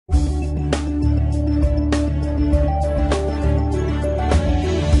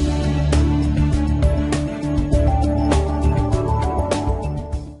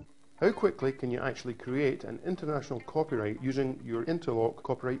quickly can you actually create an international copyright using your Interlock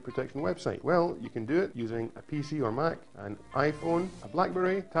copyright protection website? Well, you can do it using a PC or Mac, an iPhone, a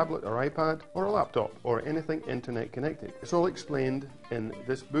BlackBerry, tablet or iPad, or a laptop, or anything internet connected. It's all explained in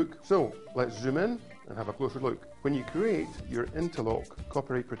this book. So let's zoom in and have a closer look. When you create your Interlock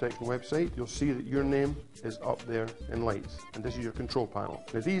copyright protection website, you'll see that your name is up there in lights, and this is your control panel.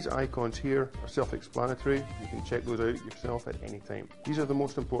 Now these icons here are self-explanatory. You can check those out yourself at any time. These are the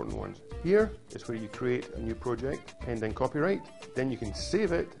most important ones. Here is where you create a new project pending copyright. Then you can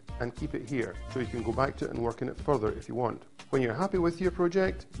save it and keep it here, so you can go back to it and work on it further if you want. When you're happy with your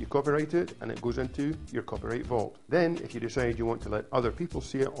project, you copyright it and it goes into your copyright vault. Then if you decide you want to let other people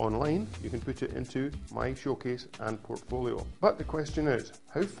see it online, you can put it into My Showcase and Portfolio. But the question is,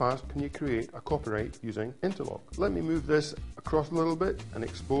 how fast can you create a copyright using Interlock? Let me move this across a little bit and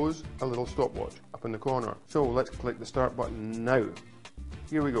expose a little stopwatch up in the corner. So let's click the start button now.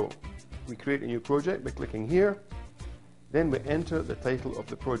 Here we go. We create a new project by clicking here. Then we enter the title of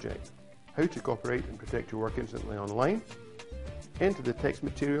the project, how to copyright and protect your work instantly online. Enter the text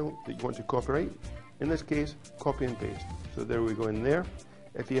material that you want to copyright, in this case copy and paste. So there we go in there.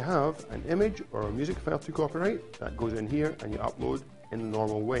 If you have an image or a music file to copyright, that goes in here and you upload in the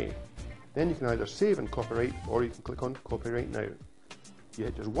normal way. Then you can either save and copyright, or you can click on copyright now. You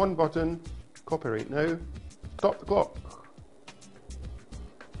hit just one button, copyright now, stop the clock.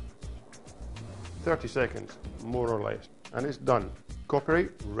 30 seconds, more or less, and it's done. Copyright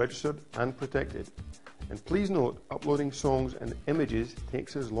registered and protected. And please note, uploading songs and images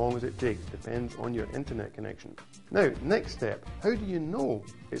takes as long as it takes, depends on your internet connection. Now, next step, how do you know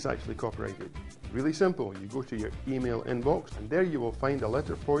it's actually copyrighted? Really simple, you go to your email inbox and there you will find a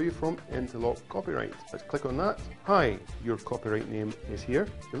letter for you from Interlock Copyright. Let's click on that. Hi, your copyright name is here.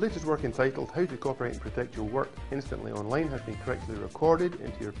 Your latest work entitled How to Copyright and Protect Your Work Instantly Online has been correctly recorded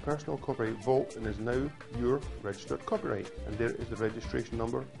into your personal copyright vault and is now your registered copyright. And there is the registration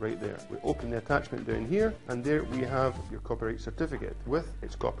number right there. We open the attachment down here and there we have your copyright certificate with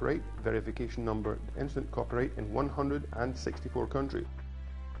its copyright verification number, instant copyright in 164 countries.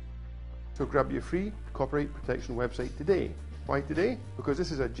 So grab your free copyright protection website today. Why today? Because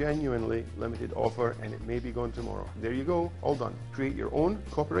this is a genuinely limited offer and it may be gone tomorrow. There you go, all done. Create your own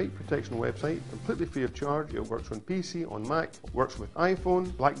copyright protection website completely free of charge. It works on PC, on Mac, works with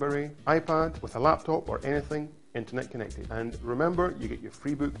iPhone, BlackBerry, iPad, with a laptop or anything internet connected. And remember, you get your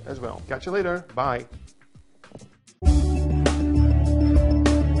free book as well. Catch you later. Bye.